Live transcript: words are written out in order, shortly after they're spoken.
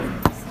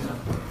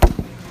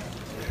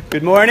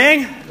Good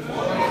morning.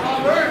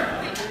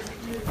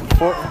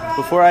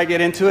 Before I get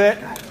into it,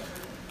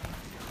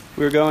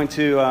 we're going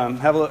to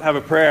have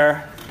a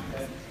prayer.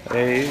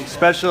 A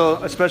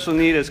special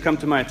need has come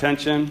to my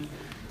attention,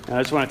 and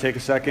I just want to take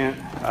a second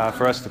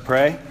for us to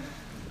pray.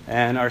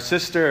 And our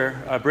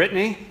sister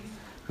Brittany,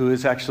 who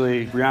is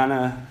actually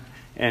Brianna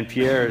and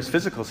Pierre's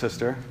physical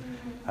sister,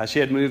 she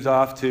had moved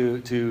off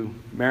to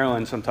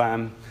Maryland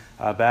sometime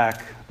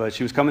back, but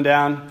she was coming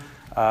down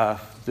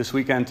this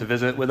weekend to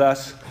visit with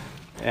us.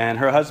 And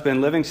her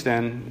husband,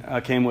 Livingston,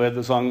 came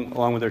with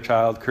along with their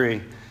child,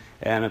 Cree.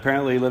 And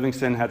apparently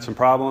Livingston had some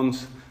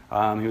problems.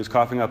 He was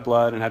coughing up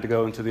blood and had to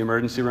go into the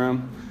emergency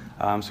room.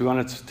 So we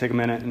wanted to take a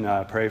minute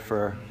and pray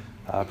for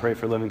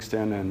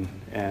Livingston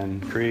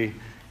and Cree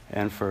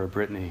and for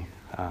Brittany.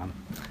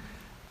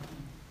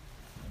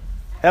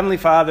 Heavenly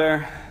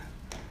Father,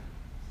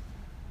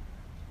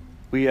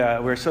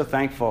 we're so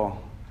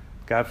thankful,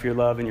 God, for your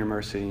love and your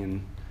mercy.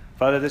 And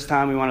Father, this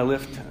time we want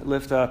to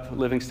lift up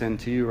Livingston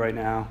to you right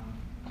now.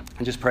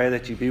 And just pray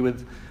that you be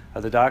with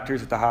the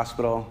doctors at the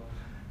hospital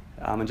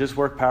and just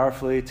work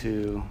powerfully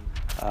to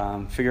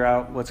figure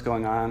out what's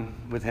going on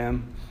with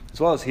him, as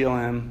well as heal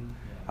him.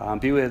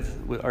 Be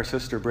with our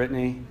sister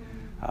Brittany.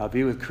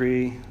 Be with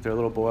Cree, their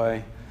little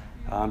boy.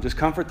 Just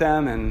comfort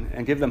them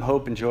and give them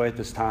hope and joy at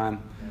this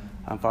time.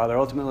 Father,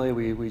 ultimately,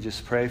 we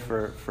just pray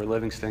for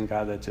Livingston,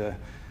 God, that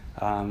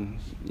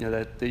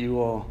that you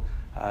will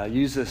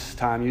use this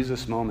time, use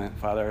this moment,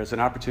 Father, as an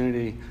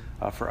opportunity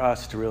for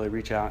us to really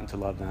reach out and to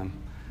love them.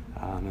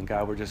 And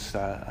God, we're just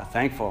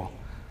thankful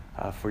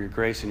for your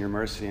grace and your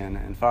mercy.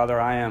 And Father,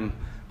 I am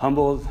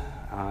humbled.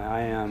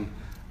 I am,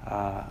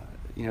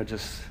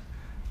 just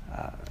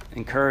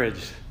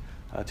encouraged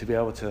to be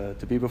able to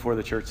be before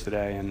the church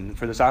today and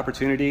for this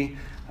opportunity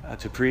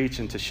to preach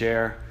and to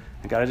share.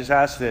 And God, I just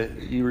ask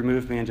that you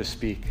remove me and just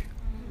speak.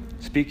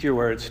 Speak your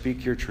word,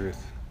 speak your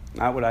truth.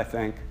 Not what I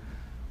think,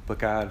 but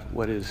God,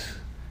 what is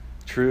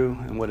true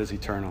and what is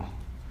eternal.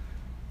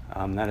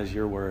 That is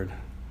your word.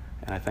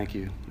 And I thank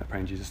you. I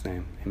pray in Jesus'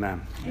 name.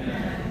 Amen.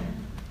 Amen.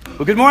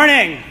 Well, good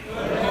morning.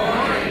 Good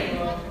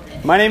morning.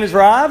 My name is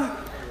Rob.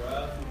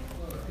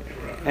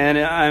 And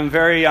I'm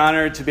very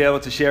honored to be able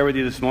to share with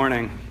you this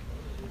morning.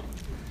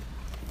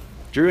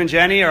 Drew and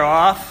Jenny are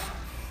off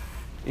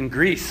in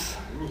Greece.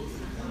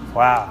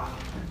 Wow.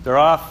 They're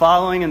off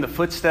following in the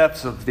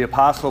footsteps of the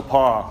Apostle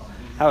Paul.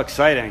 How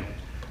exciting.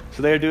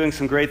 So they're doing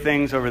some great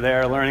things over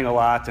there, learning a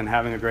lot and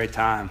having a great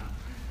time.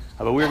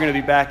 But we're going to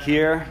be back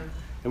here.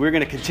 And we're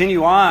going to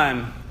continue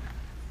on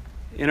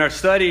in our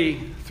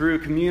study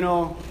through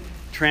communal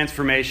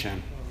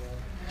transformation.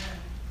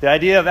 The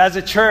idea of, as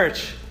a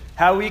church,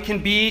 how we can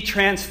be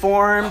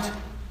transformed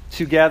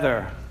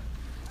together.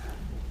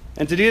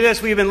 And to do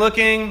this, we've been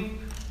looking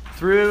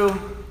through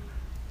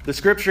the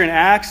scripture in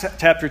Acts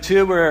chapter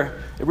 2,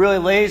 where it really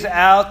lays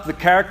out the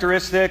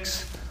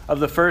characteristics of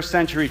the first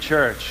century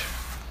church.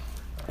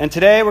 And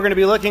today we're going to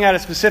be looking at a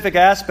specific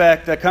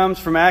aspect that comes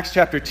from Acts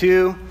chapter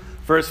 2,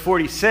 verse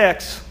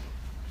 46.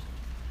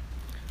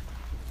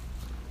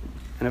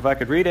 And if I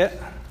could read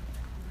it.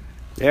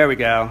 There we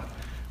go.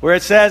 Where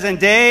it says, "And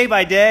day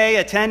by day,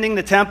 attending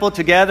the temple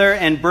together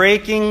and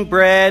breaking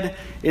bread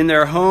in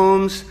their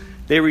homes,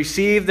 they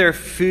received their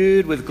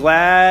food with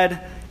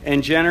glad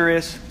and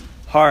generous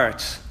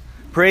hearts,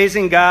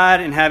 praising God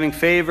and having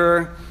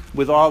favor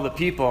with all the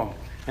people."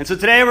 And so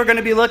today we're going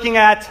to be looking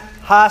at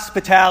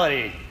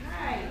hospitality.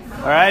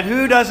 All right,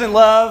 who doesn't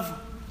love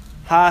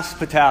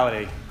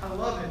hospitality? I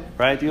love it.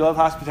 Right? Do you love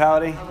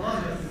hospitality? I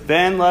love it.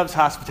 Ben loves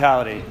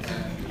hospitality.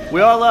 We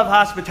all love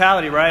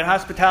hospitality, right?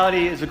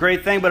 Hospitality is a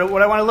great thing, but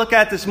what I want to look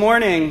at this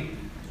morning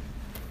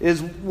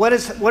is what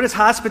does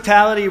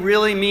hospitality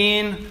really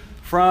mean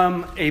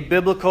from a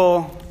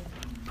biblical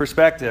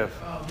perspective?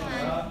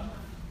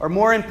 Or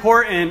more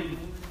importantly,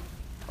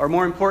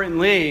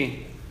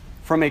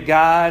 from a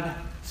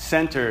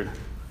God-centered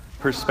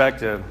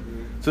perspective.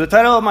 So the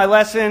title of my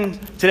lesson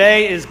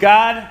today is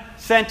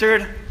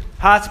God-Centered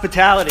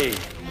Hospitality.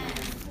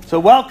 So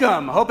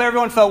welcome. I hope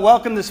everyone felt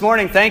welcome this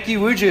morning. Thank you,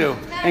 Wuju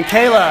and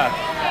Kayla,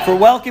 for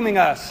welcoming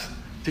us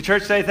to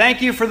church today. Thank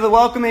you for the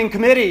welcoming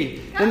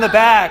committee in the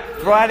back,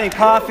 providing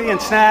coffee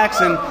and snacks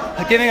and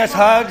giving us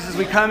hugs as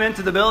we come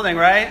into the building,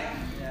 right?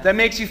 That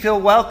makes you feel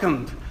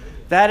welcomed.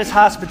 That is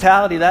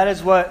hospitality. That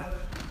is what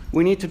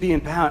we need to be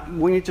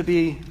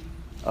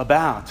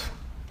about.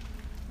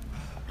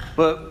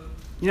 But,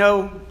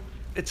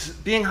 it's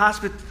being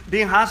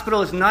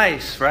hospitable is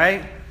nice,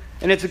 right?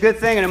 And it's a good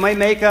thing, and it might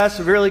make us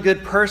a really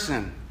good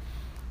person.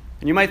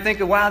 And you might think,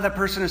 wow, that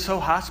person is so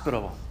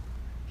hospitable.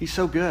 He's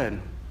so good.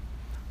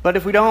 But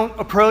if we don't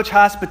approach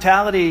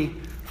hospitality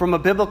from a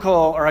biblical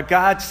or a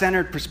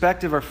God-centered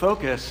perspective or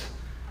focus,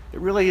 it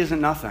really isn't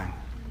nothing.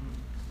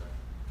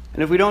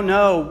 And if we don't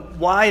know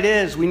why it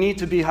is we need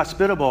to be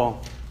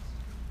hospitable,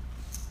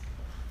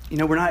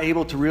 we're not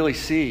able to really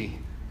see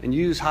and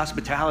use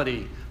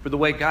hospitality for the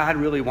way God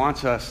really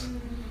wants us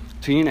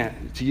to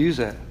use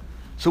it.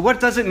 So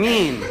what does it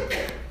mean?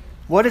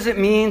 What does it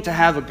mean to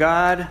have a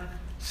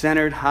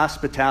God-centered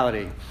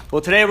hospitality? Well,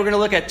 today we're going to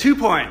look at 2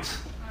 points.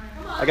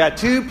 I got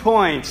 2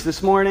 points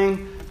this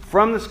morning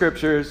from the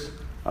scriptures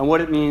on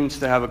what it means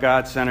to have a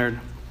God-centered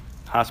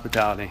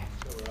hospitality.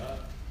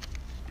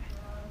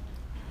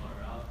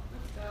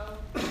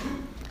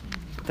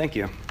 Thank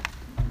you.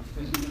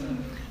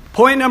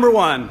 Point number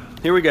 1.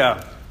 Here we go.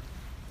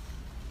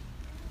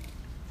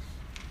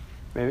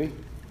 Maybe?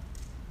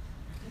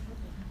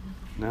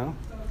 No?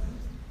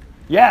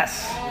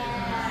 Yes.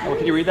 Oh,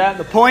 can you read that?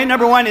 The point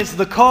number 1 is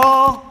the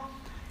call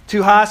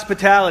to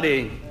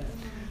hospitality.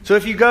 So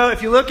if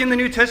you look in the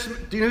New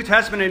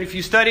Testament, and if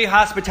you study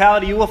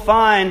hospitality, you will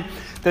find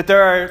that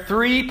there are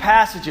 3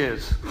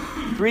 passages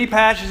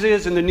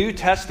in the New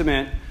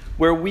Testament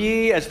where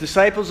we, as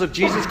disciples of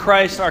Jesus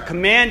Christ, are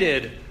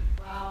commanded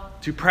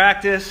to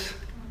practice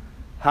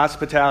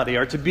hospitality,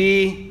 or to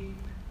be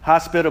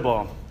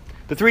hospitable.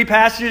 The 3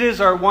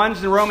 passages are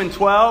one's in Romans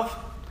 12,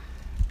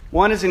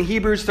 one is in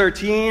Hebrews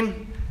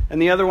 13,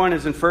 and the other one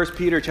is in 1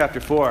 Peter chapter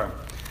 4.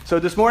 So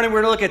this morning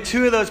we're going to look at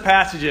 2 of those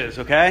passages,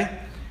 okay?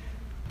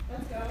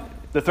 Let's go.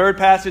 The third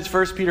passage,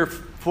 1 Peter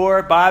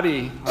 4,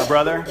 Bobby, our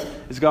brother,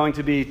 is going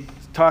to be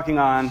talking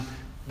on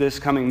this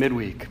coming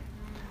midweek.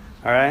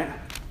 All right?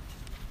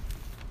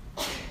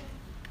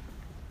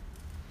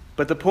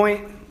 But the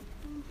point...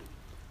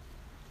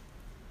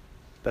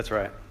 That's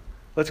right.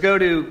 Let's go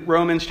to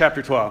Romans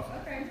chapter 12.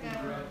 Okay.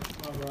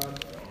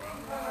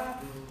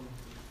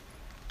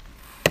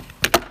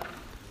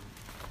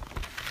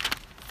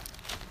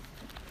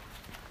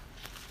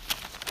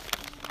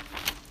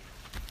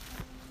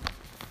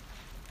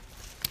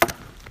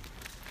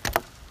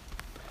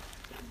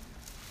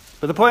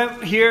 But the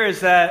point here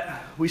is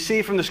that we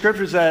see from the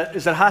scriptures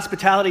that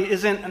hospitality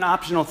isn't an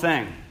optional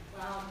thing.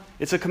 Wow.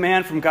 It's a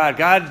command from God.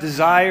 God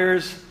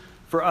desires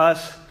for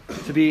us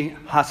to be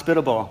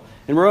hospitable.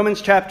 In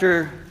Romans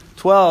chapter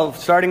 12,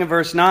 starting in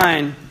verse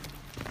 9, and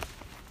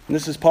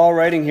this is Paul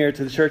writing here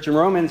to the church in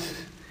Romans,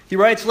 he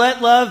writes,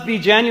 "Let love be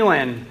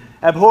genuine.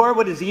 Abhor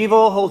what is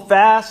evil. Hold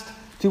fast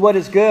to what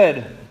is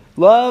good.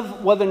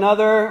 Love one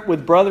another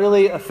with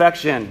brotherly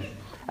affection.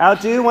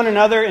 Outdo one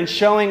another in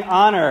showing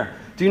honor.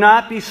 Do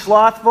not be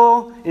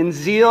slothful in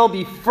zeal.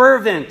 Be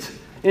fervent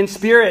in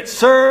spirit.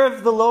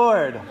 Serve the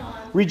Lord.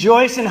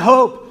 Rejoice in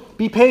hope.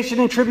 Be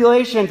patient in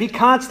tribulation. Be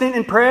constant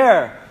in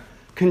prayer.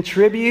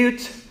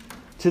 Contribute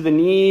to the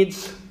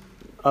needs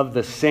of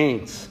the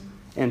saints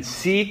and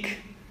seek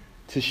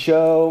to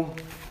show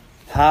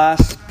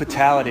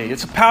hospitality."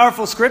 It's a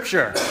powerful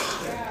scripture.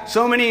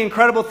 So many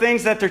incredible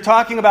things that they're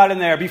talking about in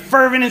there. Be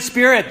fervent in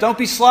spirit. Don't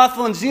be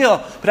slothful in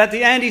zeal. But at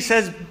the end he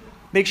says,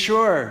 make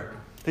sure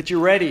that you're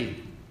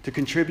ready to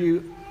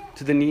contribute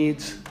to the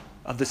needs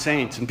of the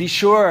saints. And be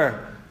sure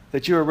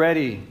that you are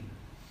ready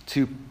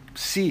to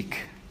seek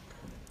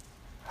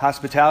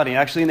hospitality.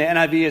 Actually, in the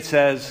NIV it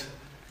says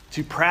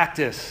to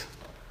practice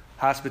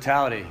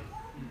hospitality.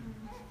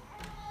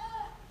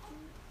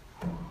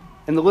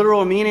 And the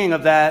literal meaning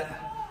of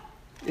that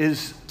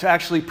is to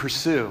actually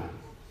pursue.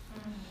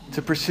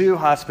 To pursue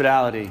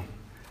hospitality.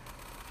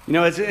 You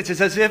know, it's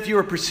as if you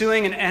were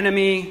pursuing an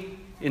enemy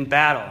in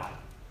battle.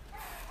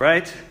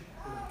 Right?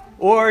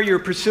 Or you're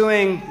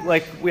pursuing,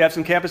 like we have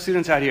some campus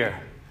students out here.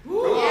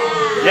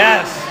 Yeah.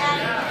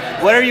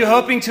 Yes. What are you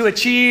hoping to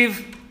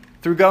achieve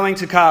through going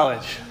to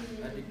college?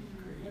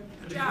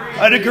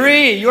 A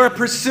degree. You are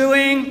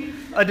pursuing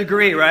a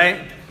degree,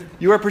 right?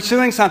 You are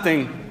pursuing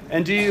something.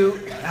 And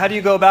how do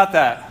you go about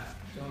that?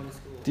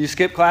 Do you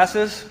skip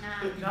classes?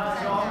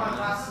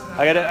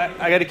 I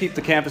gotta keep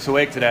the campus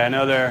awake today. I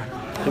know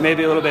they may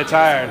be a little bit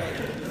tired.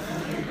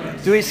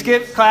 Do we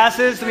skip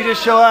classes? Do we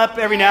just show up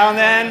every now and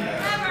then?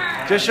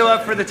 Just show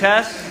up for the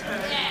test?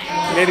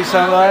 Maybe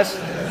some of us.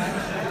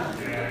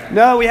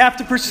 No, we have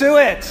to pursue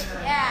it.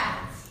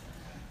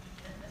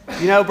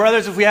 You know,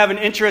 brothers, if we have an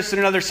interest in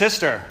another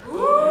sister,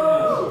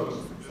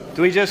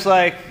 do we just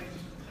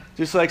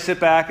sit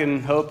back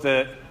and hope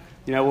that,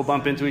 you know, we'll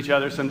bump into each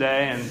other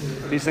someday and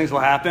these things will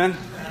happen?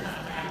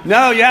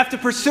 No, you have to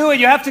pursue it.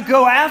 You have to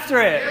go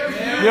after it.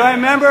 You know, I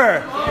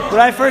remember when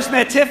I first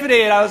met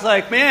Tiffany, and I was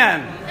like,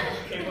 man,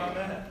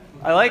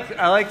 I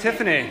like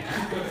Tiffany.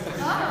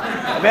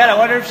 Man, I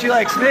wonder if she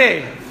likes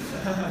me.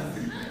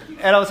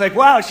 And I was like,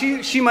 wow,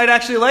 she might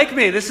actually like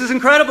me. This is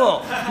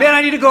incredible. Man,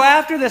 I need to go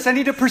after this. I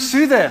need to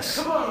pursue this.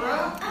 You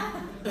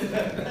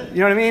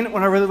know what I mean?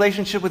 When our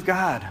relationship with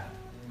God,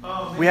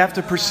 we have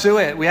to pursue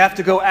it. We have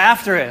to go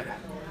after it.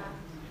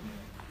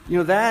 You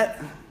know,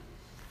 that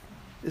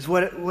is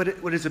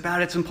what it's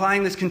about. It's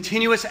implying this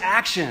continuous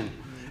action.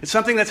 It's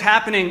something that's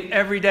happening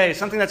every day,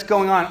 something that's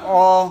going on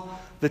all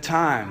the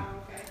time.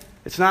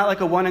 It's not like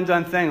a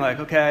one-and-done thing,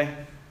 like, okay,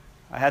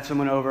 I had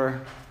someone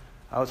over,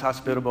 I was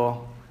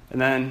hospitable, and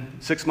then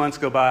 6 months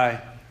go by,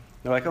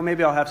 they're like, oh,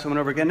 maybe I'll have someone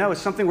over again. No,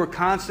 it's something we're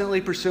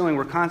constantly pursuing,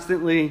 we're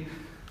constantly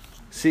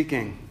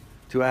seeking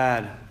to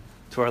add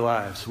to our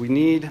lives. We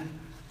need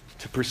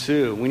to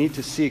pursue, we need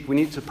to seek, we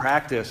need to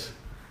practice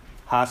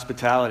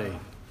hospitality.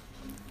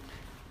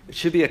 It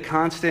should be a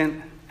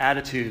constant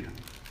attitude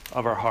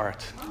of our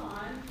heart.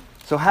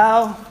 So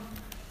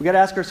we got to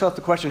ask ourselves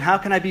the question, how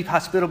can I be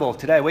hospitable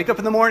today? Wake up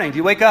in the morning. Do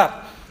you wake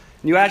up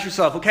And you ask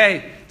yourself,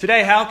 okay,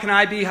 today, how can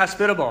I be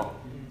hospitable?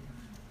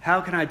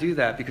 How can I do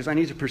that? Because I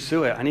need to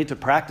pursue it. I need to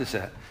practice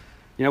it.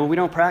 When we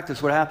don't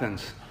practice, what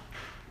happens?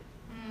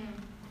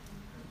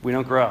 We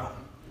don't grow,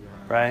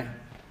 right?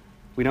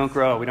 We don't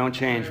grow. We don't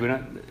change.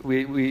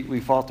 We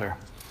falter.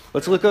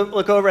 Let's look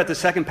over at the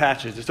second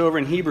passage. It's over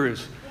in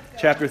Hebrews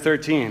chapter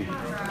 13.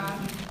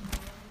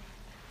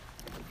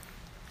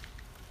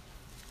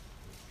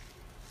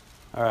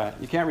 All right.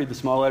 You can't read the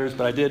small letters,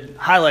 but I did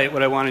highlight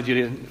what I wanted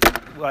you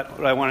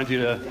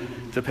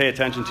to pay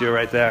attention to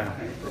right there.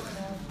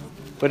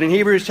 But in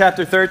Hebrews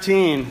chapter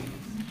 13,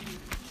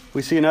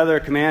 we see another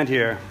command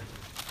here.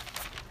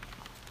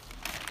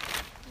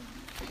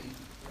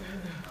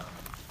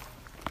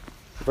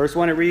 Verse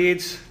 1, it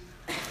reads,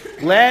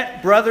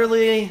 "Let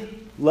brotherly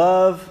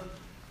love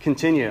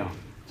continue."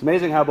 It's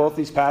amazing how both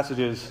these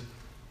passages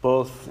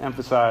both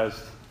emphasize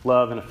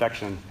love and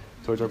affection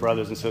towards our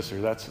brothers and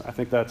sisters. I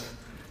think that's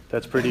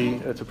a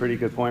pretty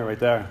good point right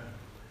there.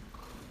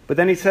 But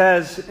then he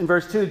says in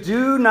verse 2,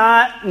 "Do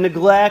not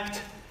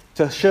neglect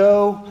to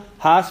show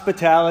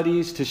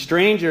hospitalities to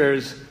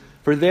strangers,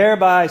 for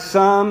thereby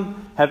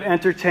some have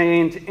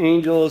entertained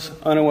angels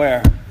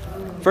unaware."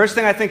 First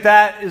thing, I think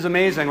that is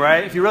amazing,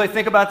 right? If you really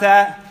think about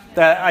that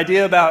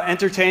idea about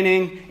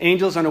entertaining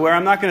angels unaware,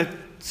 I'm not going to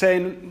say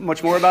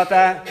much more about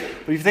that, but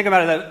if you think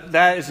about it,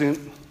 that's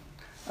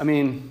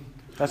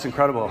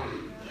incredible.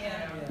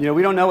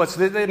 We don't know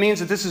it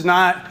means that this is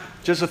not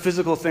just a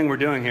physical thing we're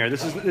doing here.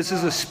 This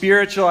is a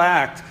spiritual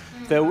act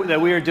that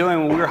we are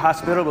doing when we are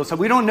hospitable. So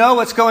we don't know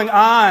what's going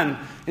on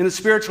in the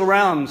spiritual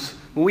realms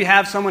when we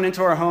have someone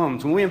into our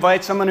homes, when we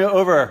invite someone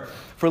over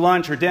for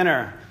lunch or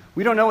dinner.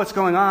 We don't know what's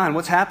going on,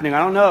 what's happening. I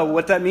don't know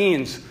what that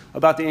means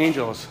about the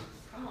angels.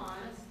 Come on.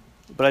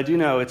 But I do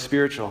know it's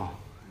spiritual.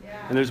 Yeah.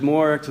 And there's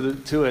more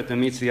to it than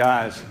meets the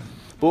eyes.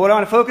 But what I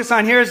want to focus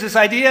on here is this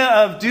idea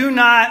of do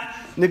not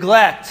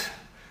neglect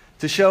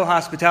to show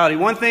hospitality.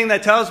 One thing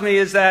that tells me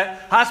is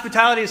that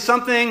hospitality is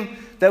something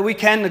that we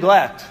can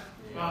neglect.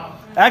 Wow.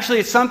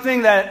 Actually, it's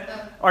something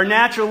that we're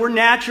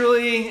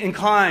naturally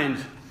inclined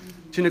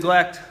to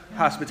neglect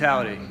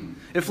hospitality.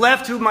 If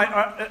left to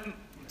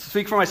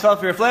speak for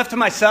myself here, if left to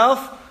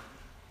myself,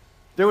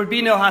 there would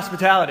be no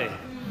hospitality.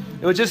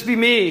 It would just be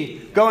me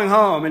going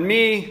home and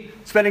me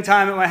spending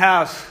time at my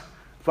house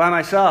by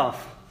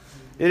myself.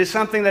 It is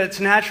something that it's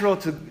natural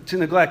to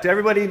neglect.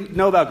 Everybody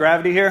know about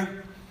gravity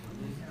here?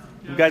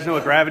 You guys know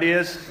what gravity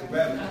is?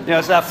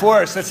 It's that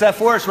force. That's that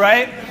force,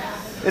 right?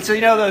 It's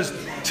those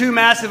two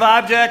massive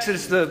objects.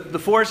 It's the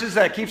forces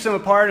that keeps them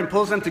apart and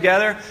pulls them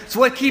together. It's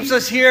what keeps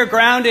us here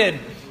grounded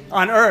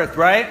on Earth,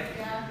 right?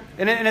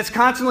 And it's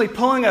constantly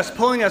pulling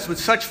us with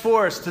such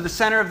force to the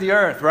center of the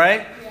earth,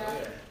 right? Yeah.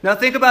 Now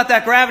think about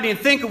that gravity and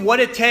think of what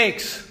it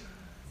takes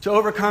to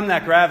overcome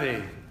that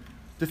gravity.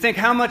 To think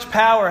how much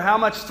power, how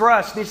much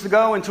thrust needs to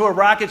go into a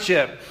rocket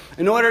ship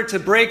in order to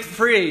break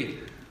free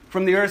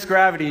from the Earth's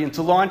gravity and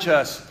to launch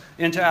us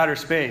into outer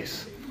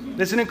space.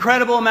 There's an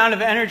incredible amount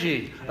of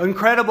energy, an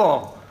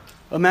incredible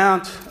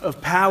amount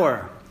of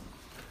power.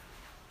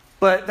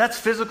 But that's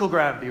physical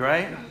gravity,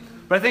 right?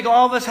 But I think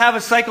all of us have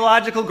a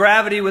psychological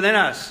gravity within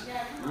us.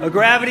 A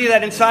gravity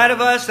that inside of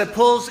us that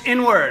pulls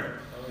inward.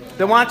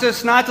 That wants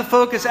us not to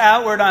focus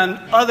outward on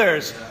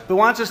others, but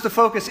wants us to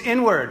focus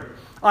inward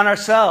on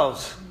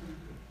ourselves.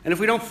 And if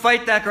we don't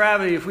fight that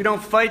gravity, if we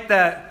don't fight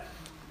that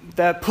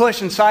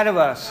push inside of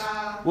us,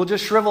 we'll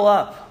just shrivel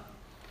up.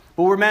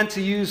 But we're meant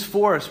to use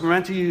force. We're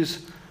meant to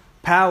use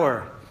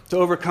power to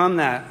overcome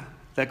that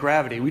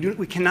gravity.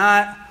 We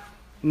cannot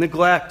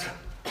neglect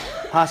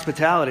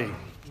hospitality.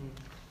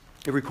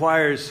 It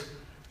requires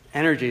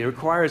energy. It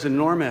requires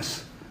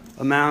enormous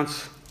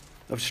amounts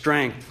of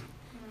strength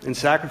and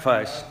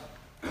sacrifice.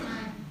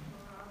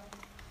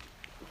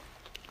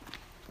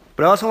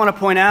 But I also want to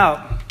point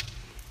out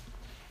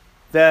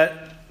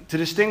that to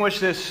distinguish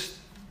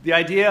the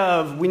idea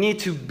of we need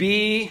to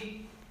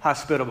be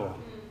hospitable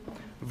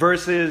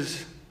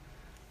versus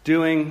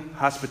doing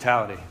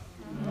hospitality.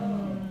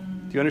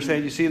 Do you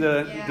understand? You see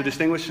the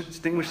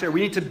distinguish there?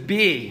 We need to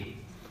be.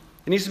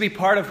 It needs to be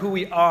part of who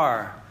we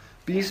are.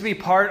 It needs to be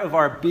part of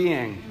our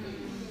being.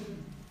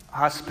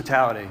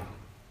 Hospitality.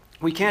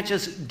 We can't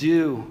just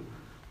do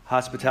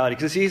hospitality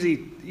because it's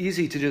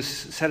easy to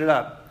just set it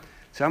up.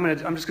 So I'm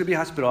just going to be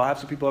hospitable. I'll have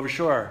some people over,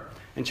 sure,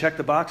 and check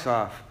the box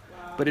off.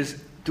 Wow. But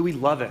do we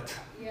love it?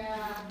 Yeah.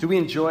 Do we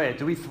enjoy it?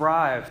 Do we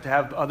thrive to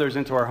have others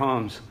into our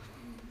homes?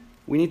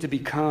 We need to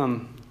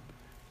become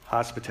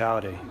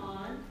hospitality.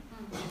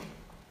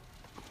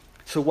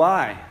 So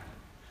why?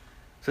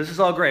 So this is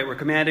all great. We're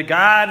commanded.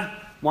 God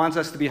wants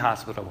us to be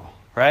hospitable,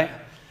 right?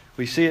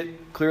 We see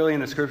it clearly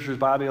in the scriptures.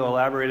 Bobby will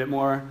elaborate it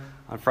more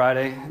on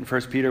Friday in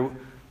 1 Peter.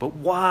 But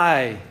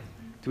why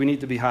do we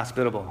need to be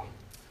hospitable?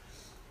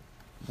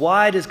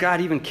 Why does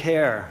God even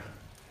care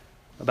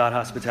about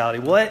hospitality?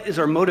 What is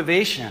our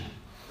motivation,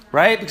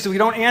 right? Because if we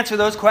don't answer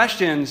those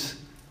questions,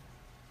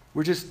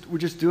 we're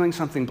just doing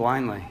something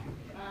blindly.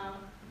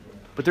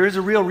 But there is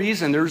a real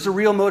reason. There's a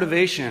real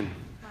motivation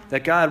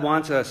that God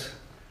wants us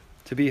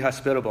to be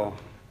hospitable.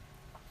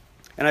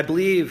 And I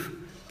believe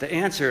the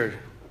answer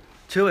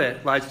to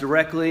it lies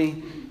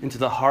directly into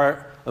the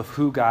heart of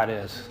who God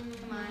is.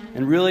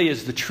 And really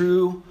is the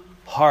true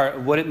heart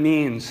of what it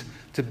means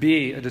to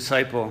be a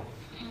disciple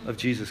of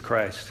Jesus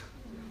Christ.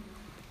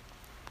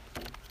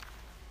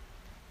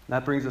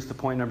 That brings us to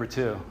point number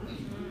 2.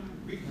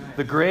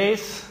 The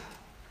grace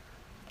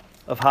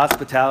of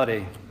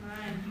hospitality.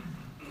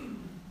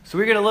 So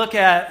we're going to look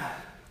at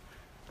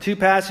 2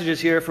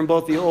 passages here from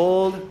both the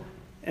Old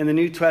and the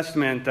New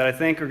Testament that I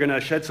think are going to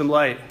shed some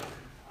light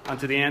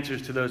onto the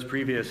answers to those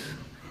previous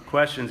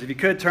questions. If you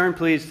could turn,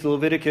 please, to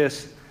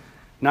Leviticus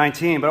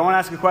 19. But I want to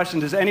ask a question.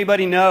 Does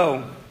anybody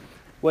know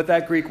what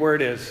that Greek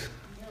word is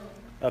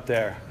up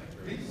there?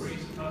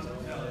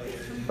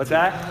 What's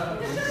that?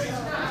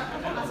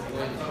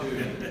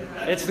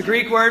 It's the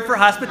Greek word for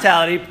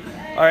hospitality.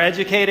 Our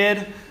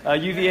educated,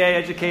 UVA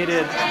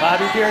educated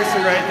Bobby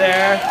Pearson right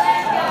there.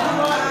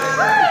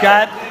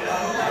 Got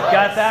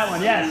that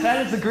one. Yes,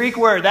 that is the Greek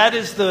word. That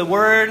is the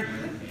word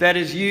that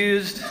is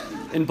used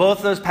in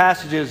both those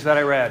passages that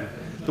I read.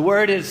 The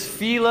word is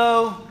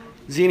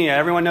philoxenia.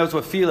 Everyone knows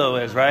what philo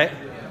is, right?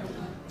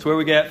 It's where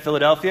we get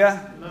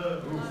Philadelphia.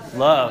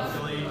 Love.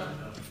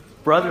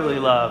 Brotherly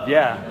love,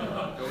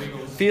 yeah.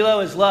 Philo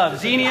is love.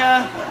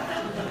 Xenia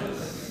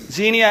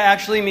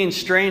actually means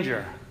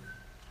stranger.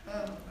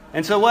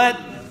 And so what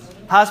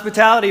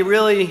hospitality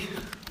really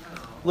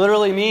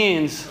literally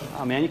means,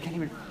 oh man, you can't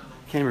even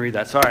read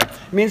that, sorry.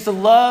 It means the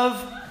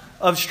love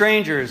of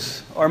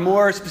strangers, or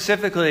more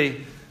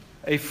specifically,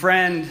 a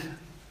friend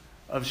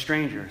of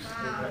strangers.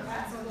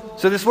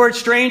 So this word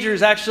stranger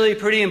is actually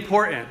pretty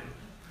important,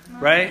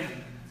 right?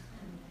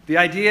 The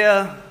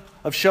idea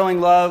of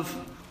showing love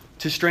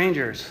to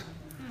strangers.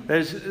 That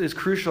is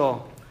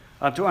crucial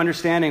to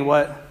understanding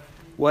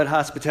what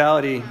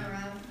hospitality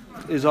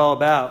is all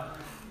about.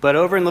 But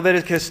over in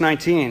Leviticus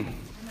 19,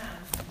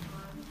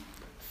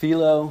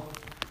 philoxenia.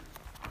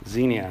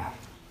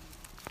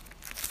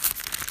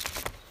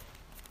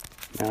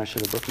 Man, I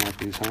should have bookmarked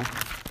these, huh?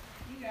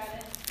 You got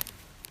it.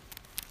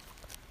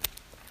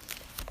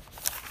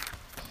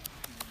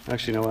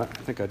 Actually, you know what?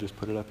 I think I just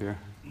put it up here.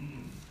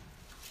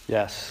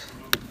 Yes.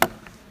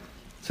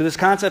 So this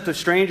concept of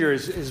stranger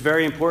is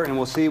very important, and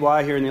we'll see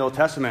why here in the Old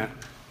Testament.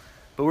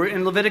 But we're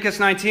in Leviticus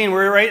 19.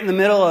 We're right in the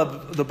middle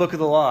of the book of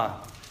the law.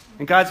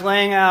 And God's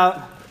laying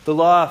out the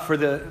law for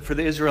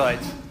the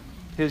Israelites,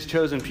 his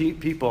chosen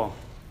people.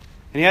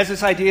 And he has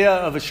this idea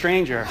of a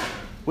stranger,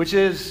 which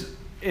is,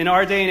 in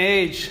our day and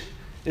age,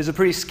 is a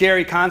pretty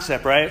scary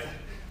concept, right?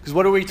 Because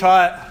what are we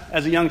taught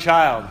as a young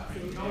child?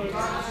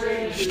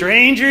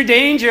 Stranger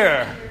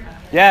danger.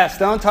 Yes,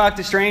 don't talk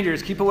to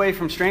strangers. Keep away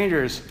from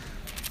strangers.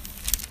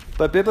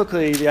 But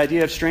biblically, the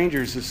idea of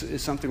strangers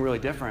is something really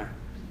different.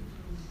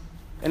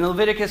 In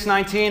Leviticus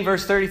 19,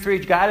 verse 33,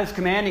 God is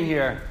commanding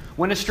here,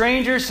 when a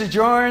stranger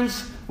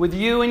sojourns with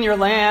you in your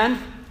land,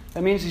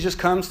 that means he just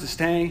comes to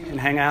stay and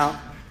hang out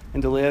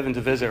and to live and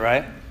to visit,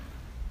 right?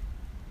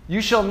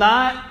 You shall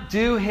not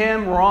do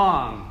him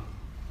wrong.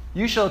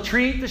 You shall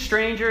treat the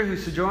stranger who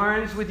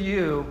sojourns with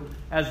you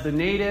as the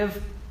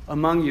native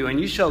among you, and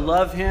you shall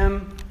love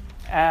him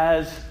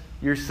as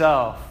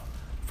yourself.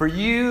 For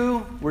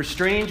you were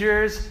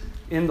strangers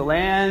in the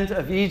land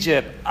of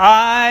Egypt.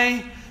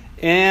 I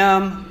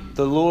am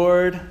the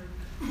Lord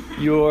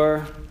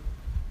your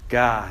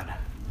God.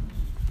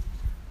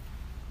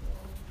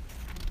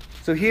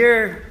 So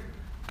here,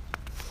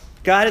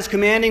 God is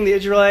commanding the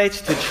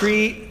Israelites to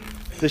treat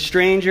the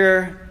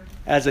stranger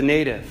as a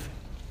native.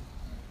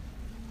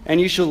 And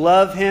you shall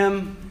love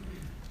him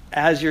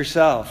as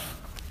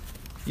yourself.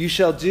 You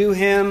shall do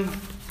him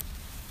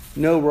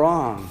no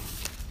wrong.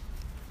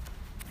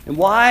 And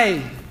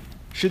why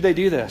should they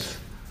do this?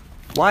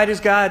 Why does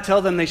God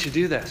tell them they should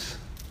do this?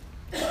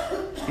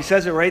 He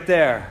says it right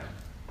there.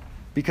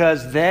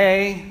 Because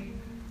they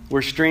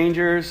were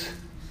strangers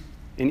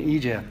in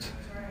Egypt.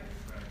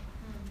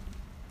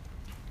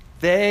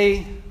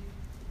 They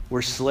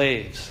were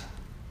slaves.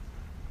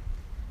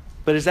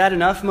 But is that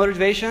enough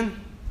motivation?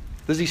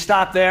 Does he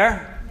stop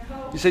there?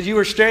 No. He said, you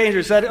were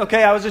strangers. Said,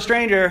 okay, I was a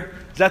stranger.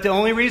 Is that the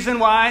only reason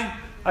why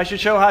I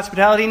should show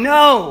hospitality?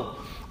 No.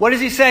 What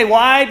does he say?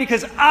 Why?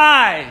 Because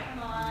I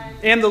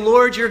am the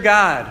Lord your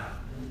God.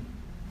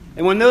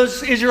 And when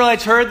those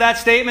Israelites heard that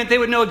statement, they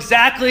would know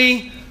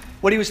exactly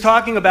what he was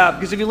talking about.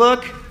 Because if you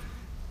look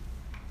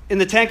in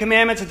the Ten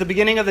Commandments, at the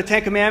beginning of the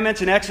Ten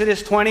Commandments in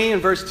Exodus 20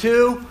 and verse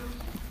 2,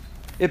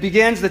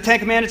 the Ten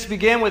Commandments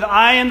begin with,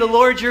 I am the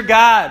Lord your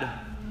God,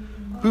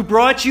 who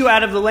brought you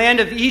out of the land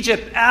of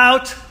Egypt,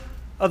 out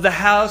of the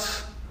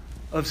house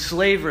of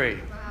slavery.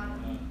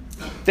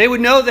 Wow. They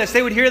would know this.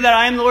 They would hear that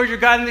I am the Lord your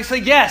God, and they say,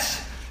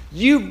 yes,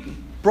 you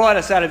brought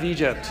us out of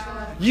Egypt.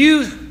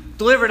 You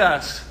delivered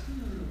us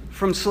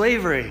from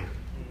slavery.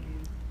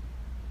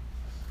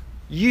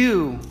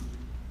 You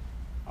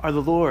are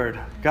the Lord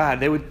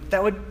God. They would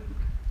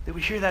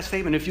hear that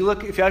statement. If you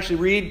actually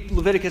read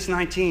Leviticus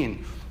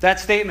 19, that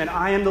statement,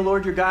 I am the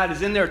Lord your God,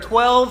 is in there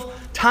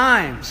 12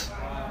 times.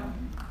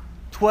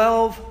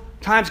 12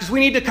 times. Because we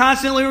need to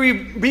constantly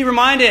be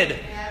reminded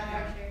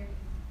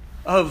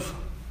of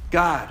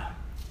God.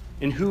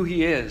 in who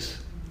he is.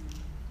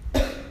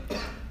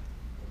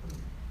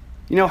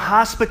 You know,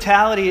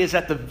 hospitality is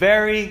at the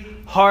very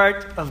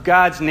heart of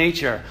God's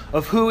nature,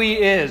 of who he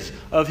is,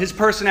 of his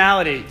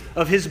personality,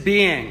 of his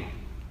being.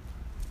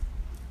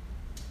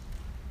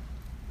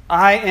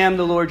 I am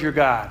the Lord your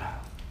God.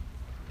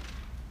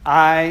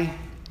 I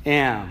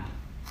am.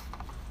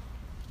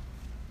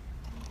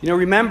 You know,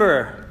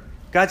 remember,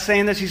 God's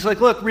saying this. He's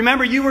like, look,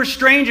 remember you were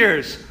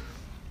strangers,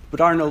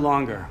 but are no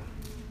longer.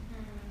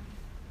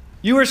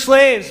 You were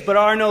slaves, but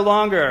are no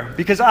longer.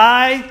 Because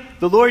I,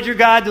 the Lord your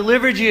God,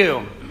 delivered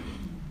you.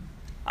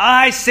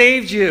 I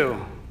saved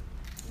you.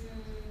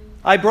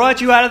 I brought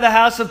you out of the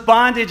house of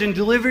bondage and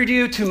delivered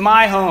you to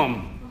my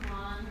home.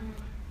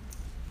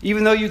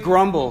 Even though you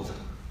grumbled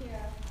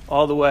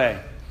all the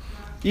way.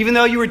 Even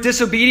though you were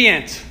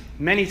disobedient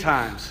many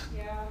times.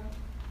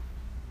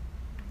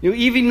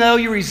 Even though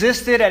you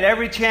resisted at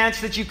every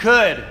chance that you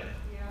could.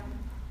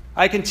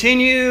 I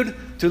continued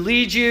to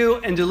lead you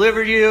and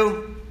deliver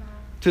you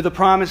to the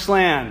promised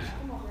land.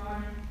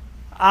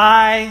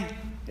 I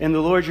am the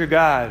Lord your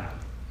God.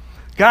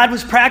 God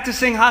was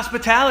practicing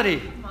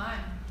hospitality.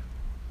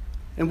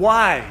 And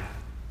why?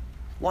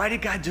 Why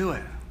did God do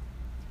it?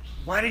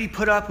 Why did he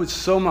put up with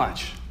so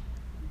much?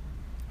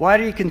 Why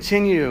did he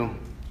continue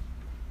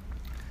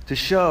to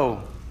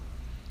show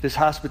this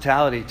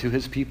hospitality to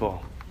his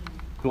people,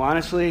 who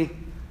honestly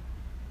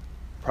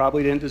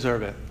probably didn't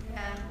deserve it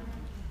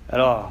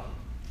at all?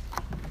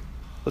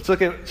 Let's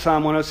look at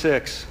Psalm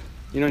 106.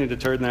 You don't need to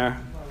turn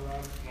there.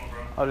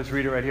 I'll just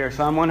read it right here.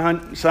 Psalm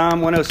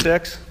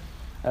 106.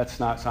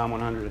 That's not Psalm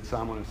 100, it's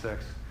Psalm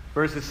 106.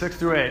 Verses 6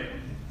 through 8.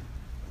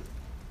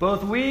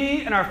 Both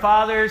we and our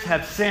fathers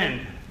have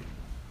sinned.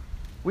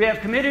 We have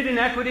committed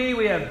iniquity,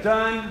 we have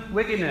done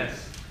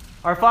wickedness.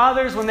 Our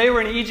fathers, when they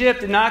were in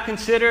Egypt, did not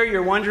consider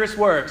your wondrous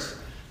works.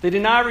 They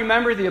did not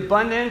remember the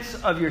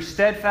abundance of your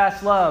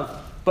steadfast love,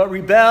 but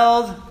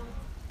rebelled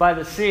by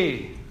the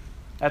sea,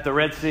 at the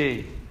Red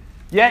Sea.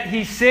 Yet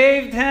he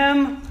saved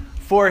him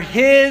for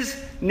his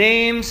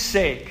name's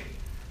sake,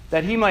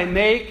 that he might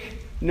make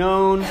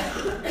known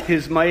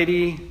his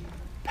mighty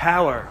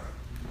power.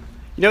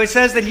 You know, he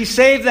says that he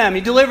saved them.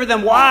 He delivered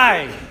them.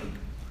 Why?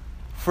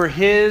 For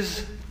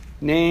his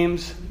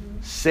name's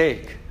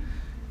sake.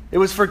 It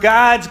was for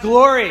God's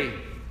glory.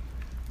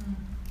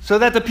 So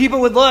that the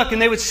people would look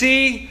and they would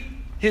see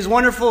his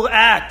wonderful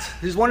act,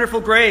 his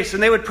wonderful grace,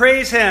 and they would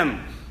praise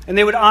him, and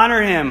they would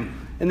honor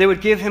him, and they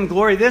would give him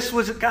glory. This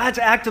was God's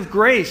act of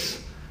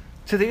grace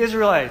to the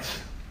Israelites.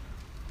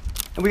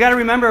 And we got to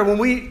remember, when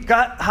we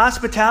got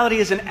hospitality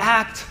is an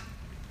act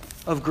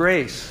of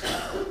grace.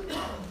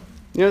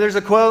 You know, there's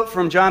a quote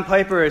from John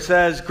Piper. It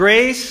says,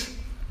 "Grace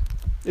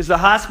is the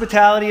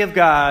hospitality of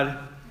God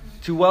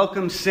to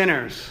welcome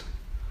sinners,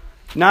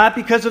 not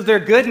because of their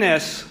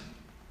goodness,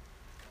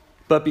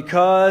 but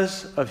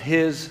because of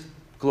his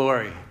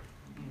glory."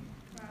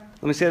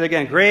 Let me say that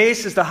again.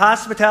 Grace is the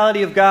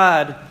hospitality of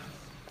God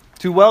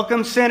to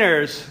welcome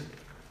sinners,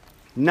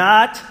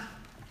 not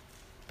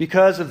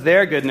because of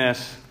their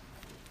goodness,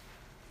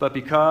 but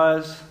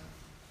because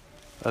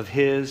of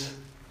his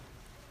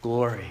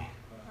glory.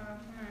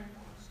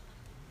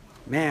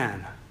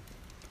 Man,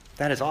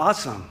 that is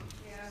awesome.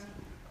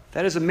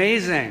 That is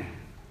amazing.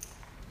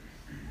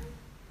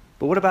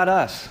 But what about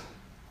us?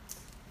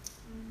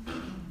 You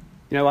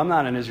know, I'm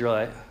not an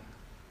Israelite.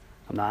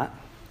 I'm not.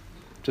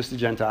 Just a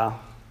Gentile.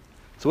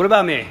 So what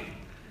about me?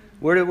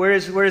 Where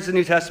does the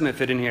New Testament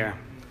fit in here?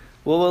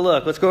 Well,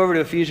 look. Let's go over to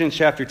Ephesians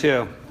chapter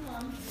 2.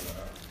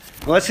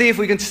 Well, let's see if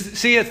we can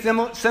see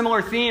a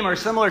similar theme or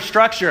similar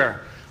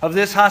structure of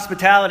this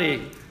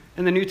hospitality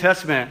in the New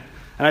Testament.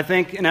 And I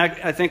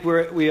think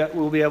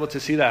we'll be able to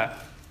see that.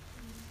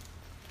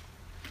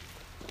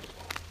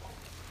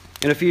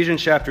 In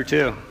Ephesians chapter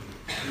 2.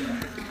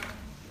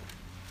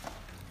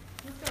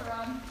 Let's go,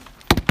 Rob.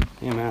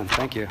 Amen.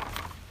 Thank you.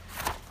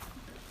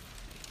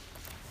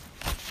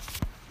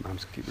 I'm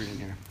just keep reading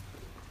here.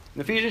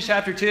 In Ephesians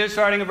chapter 2,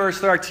 starting at verse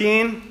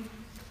 13.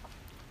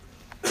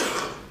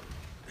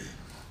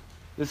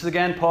 This is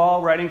again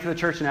Paul writing to the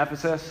church in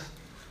Ephesus.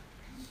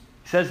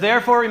 He says,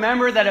 "Therefore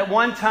remember that at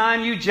one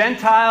time you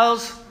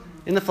Gentiles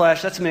in the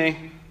flesh," that's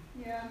me,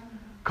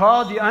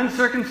 "called the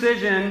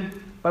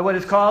uncircumcision by what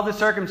is called the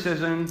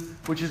circumcision,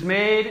 which is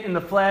made in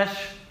the flesh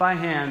by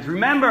hands.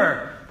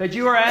 Remember that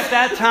you are at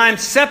that time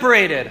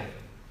separated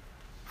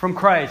from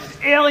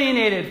Christ,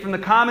 alienated from the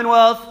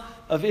commonwealth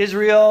of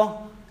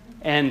Israel,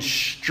 and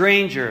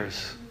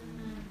strangers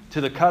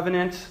to the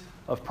covenant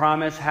of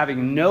promise,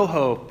 having no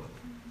hope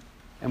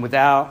and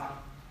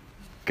without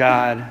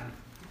God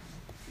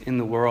in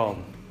the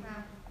world."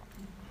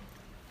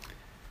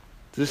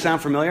 Does this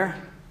sound familiar?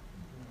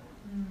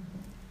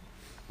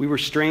 We were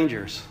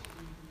strangers.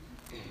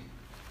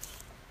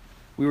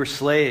 We were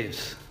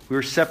slaves. We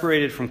were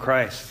separated from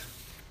Christ.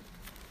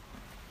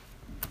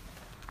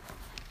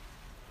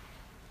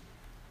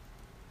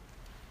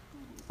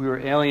 We were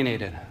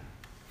alienated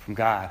from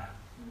God.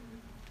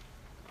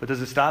 But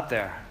does it stop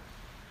there?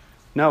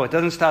 No, it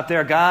doesn't stop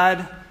there.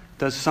 God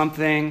does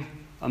something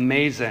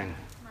amazing.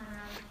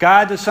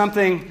 God does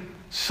something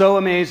so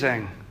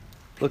amazing.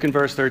 Look in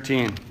verse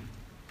 13.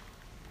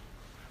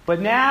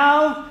 But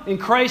now, in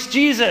Christ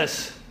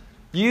Jesus,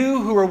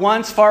 you who were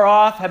once far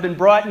off have been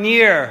brought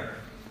near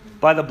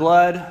by the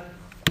blood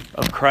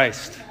of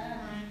Christ.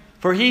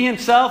 For he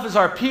himself is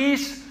our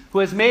peace, who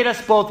has made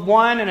us both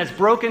one and has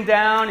broken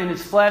down in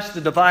his flesh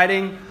the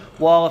dividing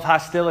wall of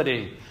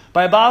hostility,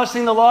 by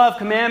abolishing the law of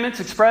commandments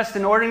expressed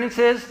in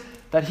ordinances,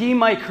 that he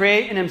might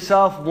create in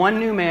himself one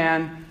new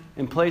man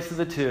in place of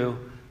the two,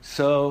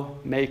 so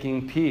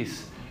making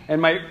peace,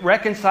 and might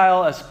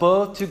reconcile us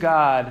both to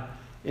God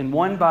in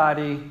one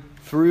body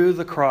through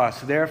the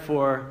cross,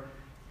 therefore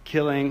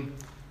killing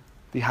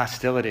the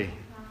hostility.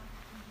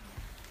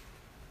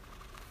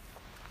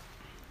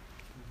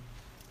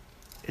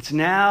 It's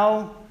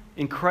now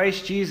in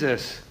Christ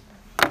Jesus,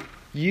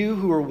 you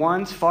who were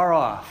once far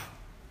off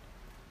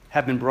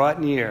have been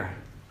brought near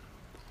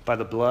by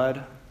the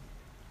blood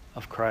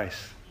of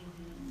Christ.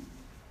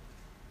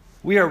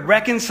 We are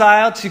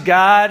reconciled to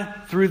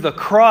God through the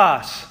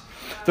cross.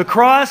 The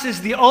cross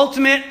is the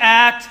ultimate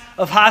act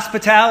of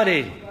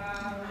hospitality.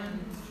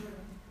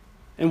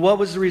 And what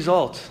was the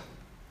result?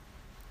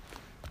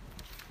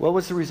 What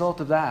was the result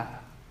of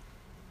that?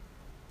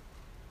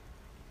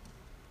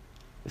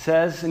 It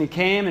says, and he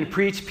came and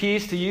preached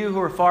peace to you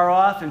who are far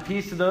off and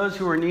peace to those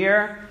who are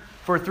near.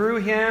 For through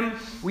him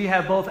we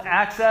have both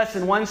access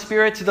in one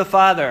spirit to the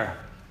Father.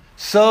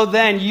 So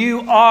then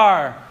you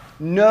are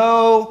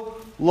no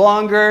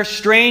longer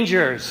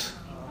strangers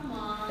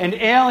and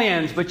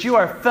aliens, but you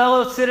are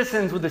fellow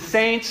citizens with the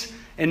saints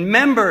and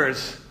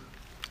members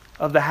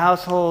of the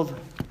household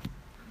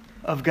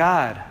of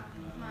God.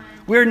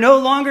 We are no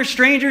longer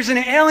strangers and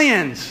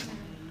aliens,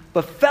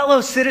 but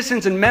fellow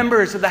citizens and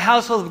members of the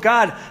household of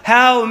God.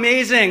 How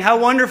amazing, how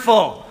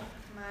wonderful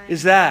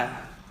is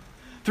that?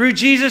 Through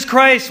Jesus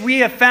Christ, we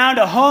have found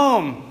a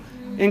home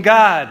in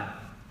God.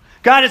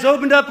 God has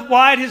opened up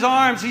wide his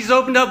arms. He's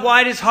opened up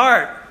wide his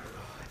heart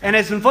and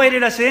has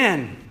invited us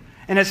in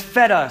and has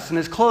fed us and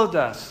has clothed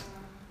us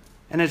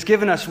and has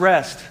given us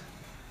rest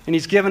and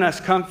he's given us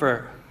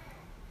comfort.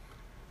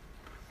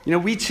 You know,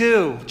 we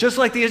too, just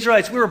like the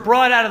Israelites, we were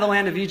brought out of the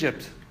land of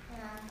Egypt.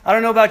 I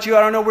don't know about you.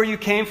 I don't know where you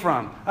came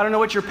from. I don't know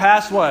what your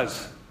past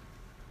was.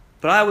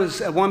 But I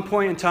was at one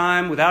point in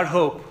time without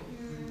hope,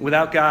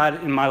 without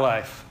God in my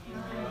life.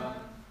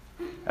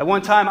 At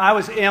one time, I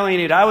was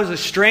alienated. I was a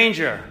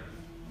stranger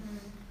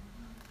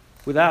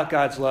without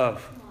God's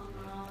love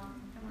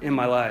in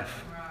my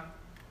life.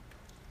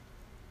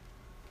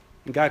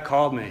 And God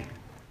called me.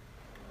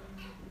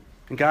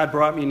 And God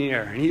brought me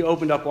near. And he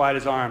opened up wide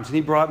his arms. And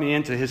he brought me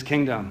into his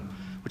kingdom,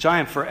 which I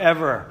am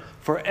forever,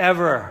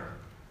 forever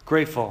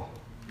grateful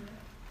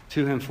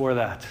to him for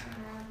that.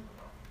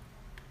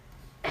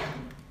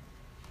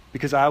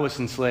 Because I was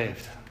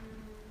enslaved.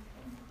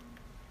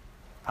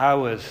 I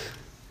was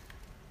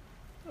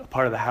a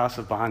part of the house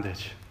of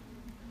bondage.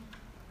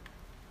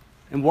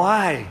 And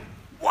why?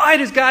 Why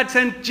does God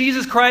send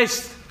Jesus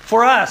Christ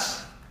for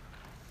us?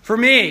 For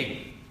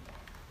me?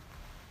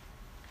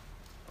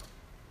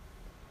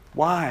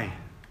 Why?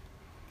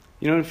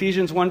 You know, in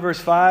Ephesians 1 verse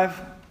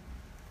 5,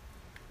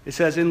 it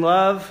says, in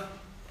love,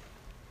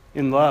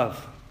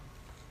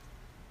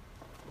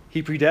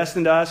 he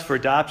predestined us for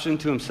adoption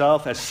to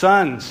himself as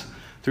sons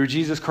through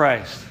Jesus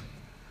Christ,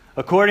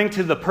 according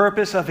to the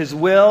purpose of his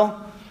will,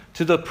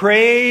 to the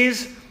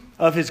praise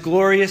of his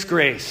glorious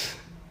grace,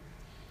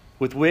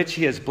 with which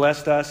he has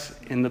blessed us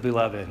in the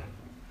beloved.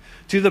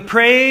 To the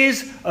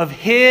praise of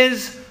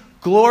his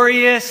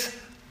glorious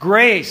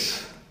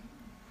grace.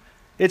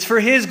 It's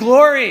for his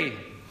glory.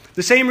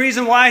 The same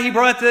reason why he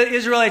brought the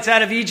Israelites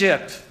out of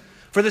Egypt,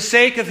 for the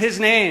sake of his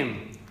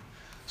name,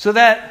 so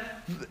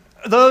that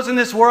those in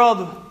this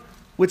world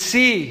would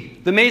see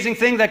the amazing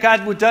thing that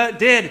God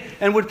did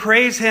and would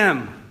praise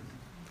him.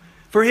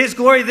 For his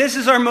glory, this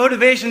is our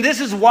motivation.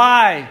 This is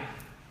why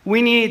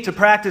we need to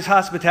practice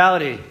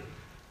hospitality.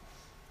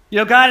 You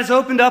know, God has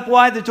opened up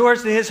wide the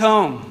doors to his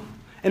home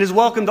and has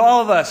welcomed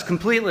all of us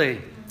completely.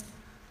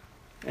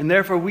 And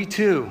therefore, we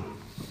too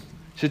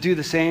should do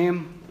the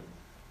same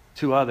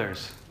to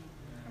others.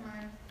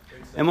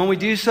 And when we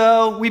do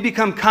so, we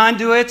become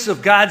conduits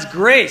of God's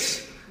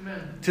grace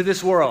to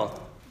this world.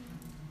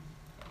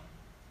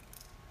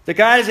 That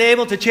God is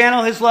able to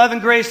channel his love and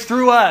grace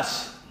through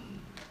us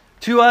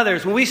to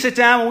others. When we sit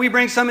down, when we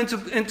bring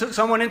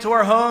someone into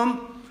our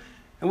home,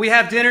 and we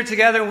have dinner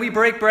together, and we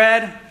break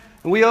bread,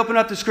 and we open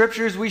up the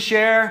scriptures, we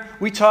share,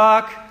 we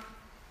talk,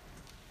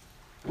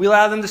 we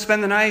allow them to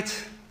spend the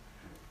night.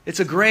 It's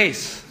a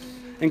grace.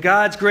 And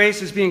God's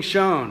grace is being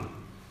shown.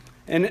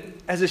 And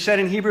as it's said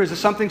in Hebrews, it's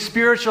something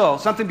spiritual,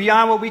 something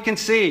beyond what we can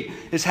see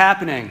is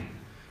happening.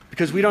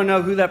 Because we don't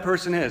know who that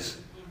person is,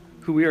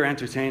 who we are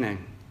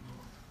entertaining.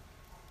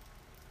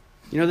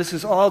 You know, this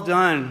is all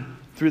done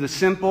through the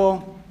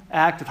simple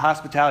act of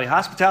hospitality.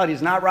 Hospitality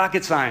is not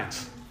rocket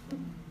science.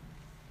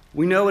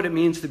 We know what it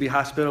means to be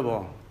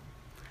hospitable.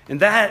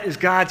 And that is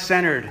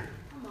God-centered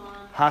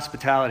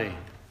hospitality.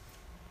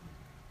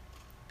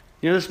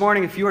 You know, this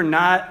morning, if you are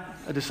not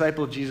a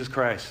disciple of Jesus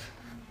Christ,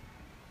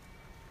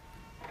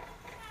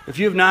 if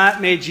you have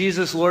not made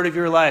Jesus Lord of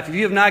your life, if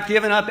you have not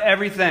given up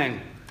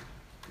everything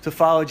to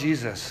follow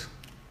Jesus,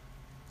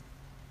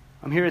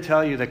 I'm here to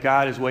tell you that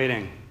God is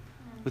waiting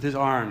with his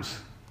arms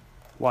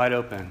wide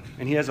open,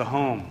 and he has a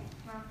home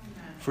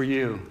for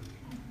you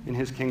in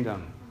his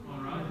kingdom,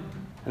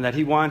 and that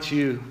he wants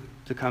you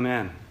to come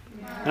in.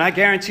 And I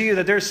guarantee you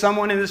that there's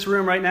someone in this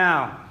room right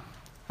now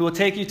who will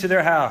take you to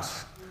their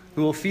house,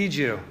 who will feed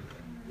you,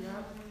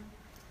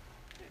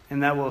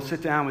 and that will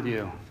sit down with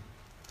you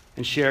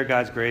and share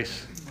God's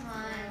grace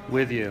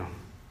with you.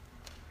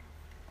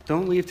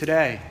 Don't leave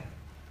today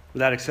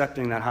without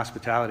accepting that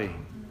hospitality.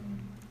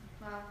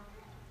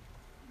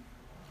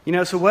 You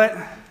know, so what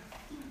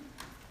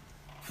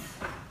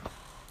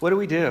do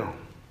we do?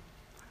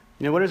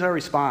 You know, what is our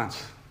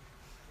response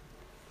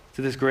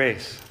to this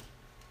grace?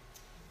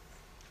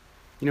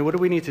 You know, what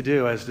do we need to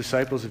do as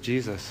disciples of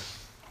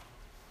Jesus?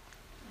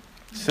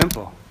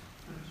 Simple.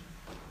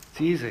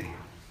 It's easy.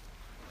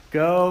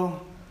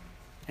 Go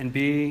and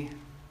be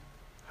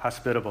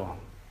hospitable.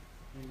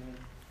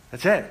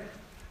 That's it.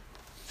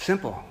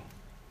 Simple.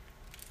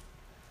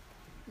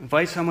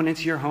 Invite someone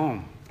into your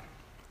home.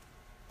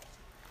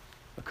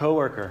 A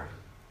coworker,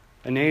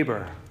 a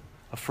neighbor,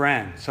 a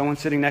friend, someone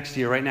sitting next to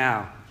you right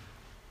now.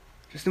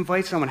 Just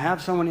invite someone.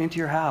 Have someone into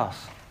your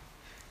house.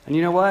 And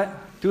you know what?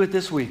 Do it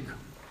this week.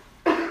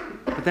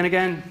 But then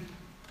again,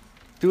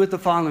 do it the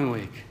following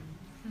week.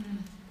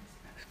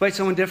 Invite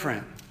someone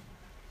different,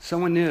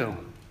 someone new.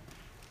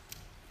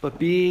 But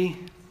be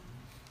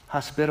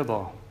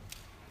hospitable.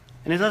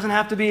 And it doesn't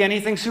have to be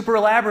anything super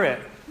elaborate.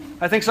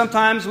 I think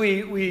sometimes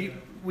we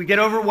get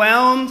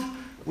overwhelmed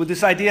with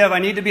this idea of I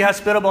need to be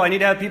hospitable, I need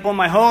to have people in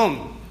my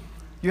home.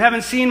 You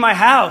haven't seen my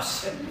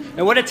house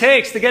and what it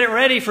takes to get it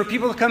ready for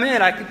people to come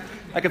in. I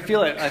can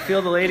feel it. I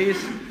feel the ladies.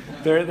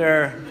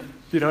 They're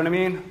you know what I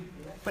mean?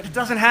 But it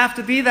doesn't have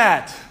to be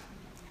that.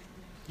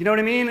 You know what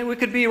I mean? It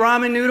could be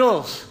ramen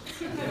noodles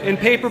in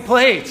paper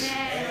plates.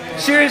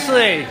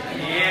 Seriously.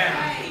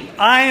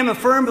 I am a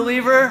firm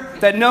believer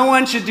that no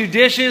one should do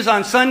dishes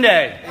on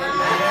Sunday.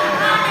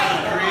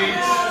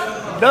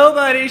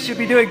 Nobody should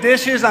be doing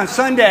dishes on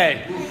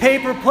Sunday.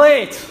 Paper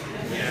plates.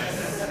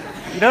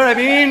 You know what I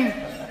mean?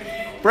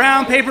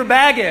 Brown paper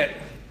bag it.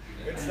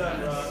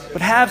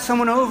 But have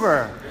someone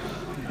over.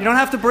 You don't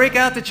have to break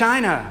out the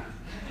china.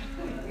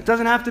 It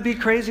doesn't have to be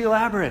crazy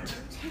elaborate.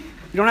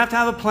 You don't have to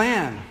have a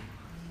plan.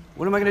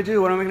 What am I going to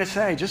do? What am I going to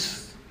say?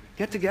 Just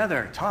get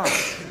together, talk.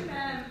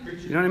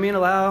 You know what I mean?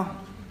 Allow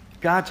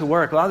God to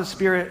work. Allow the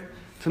Spirit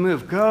to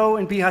move. Go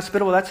and be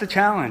hospitable. That's the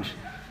challenge.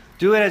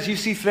 Do it as you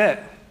see fit.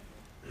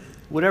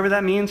 Whatever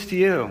that means to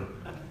you.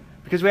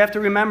 Because we have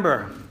to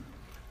remember,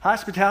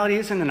 hospitality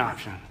isn't an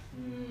option.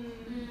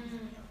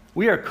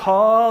 We are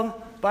called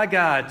by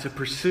God to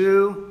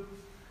pursue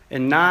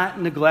and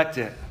not neglect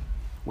it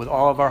with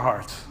all of our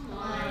hearts.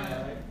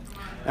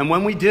 And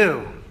when we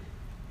do,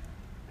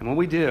 and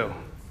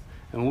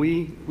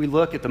we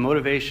look at the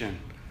motivation,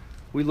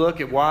 we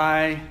look at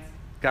why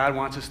God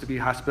wants us to be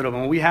hospitable,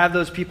 when we have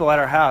those people at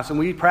our house and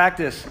we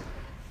practice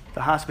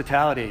the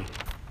hospitality,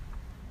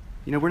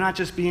 you know, we're not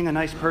just being a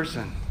nice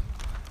person.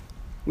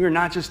 We are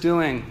not just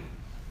doing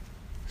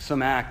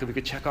some act that we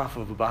could check off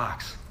of a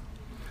box.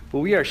 But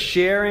we are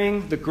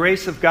sharing the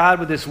grace of God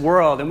with this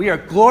world, and we are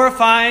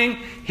glorifying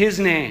His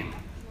name.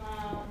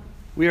 Wow.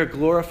 We are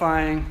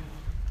glorifying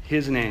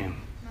His name.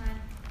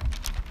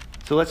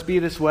 So let's be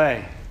this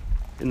way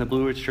in the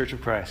Blue Ridge Church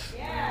of Christ.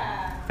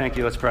 Yeah. Thank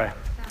you. Let's pray.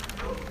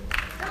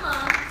 Come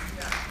on.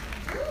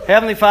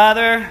 Heavenly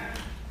Father,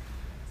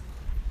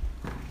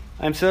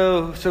 I'm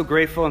so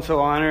grateful and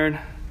so honored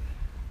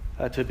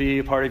to be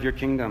a part of your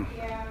kingdom.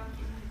 Yeah.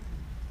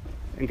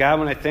 And God,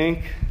 when I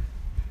think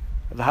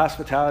of the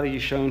hospitality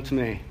you've shown to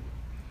me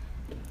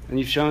and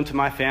you've shown to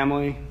my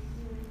family,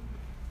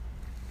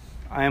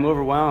 I am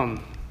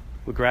overwhelmed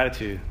with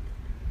gratitude.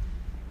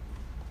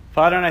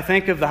 Father, and I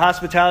think of the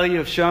hospitality you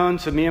have shown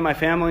to me and my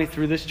family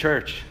through this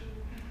church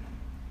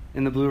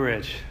in the Blue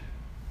Ridge,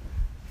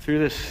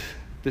 through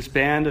this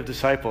band of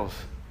disciples.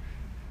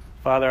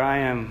 Father, I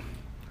am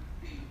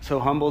so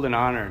humbled and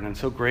honored and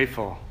so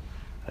grateful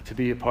to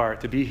be a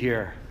part, to be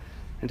here,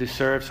 and to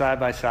serve side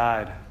by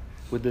side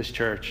with this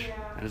church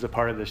and as a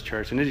part of this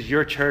church. And it is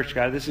your church,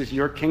 God. This is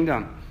your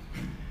kingdom.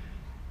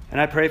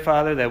 And I pray,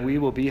 Father, that we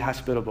will be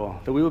hospitable,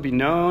 that we will be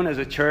known as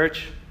a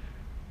church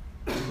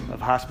of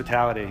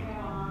hospitality.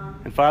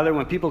 And Father,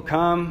 when people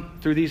come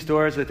through these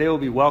doors, that they will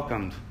be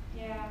welcomed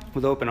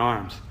with open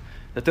arms.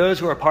 That those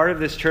who are part of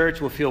this church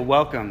will feel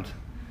welcomed.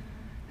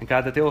 And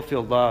God, that they will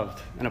feel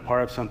loved and a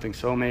part of something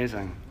so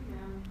amazing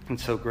and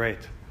so great.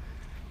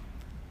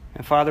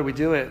 And Father, we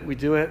do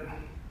it,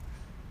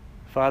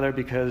 Father,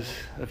 because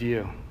of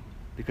you,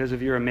 because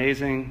of your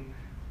amazing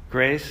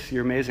grace,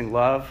 your amazing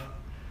love,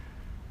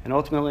 and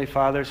ultimately,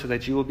 Father, so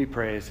that you will be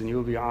praised and you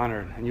will be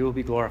honored and you will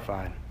be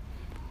glorified.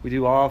 We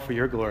do all for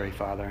your glory,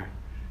 Father.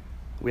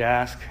 We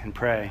ask and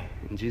pray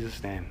in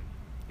Jesus' name.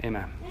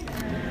 Amen.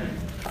 Amen.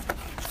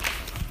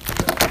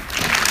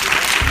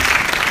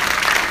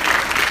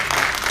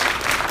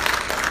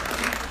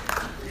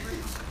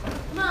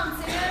 Come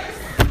on,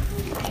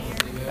 singers.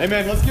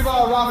 Amen. Let's give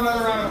Rob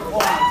another round of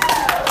applause.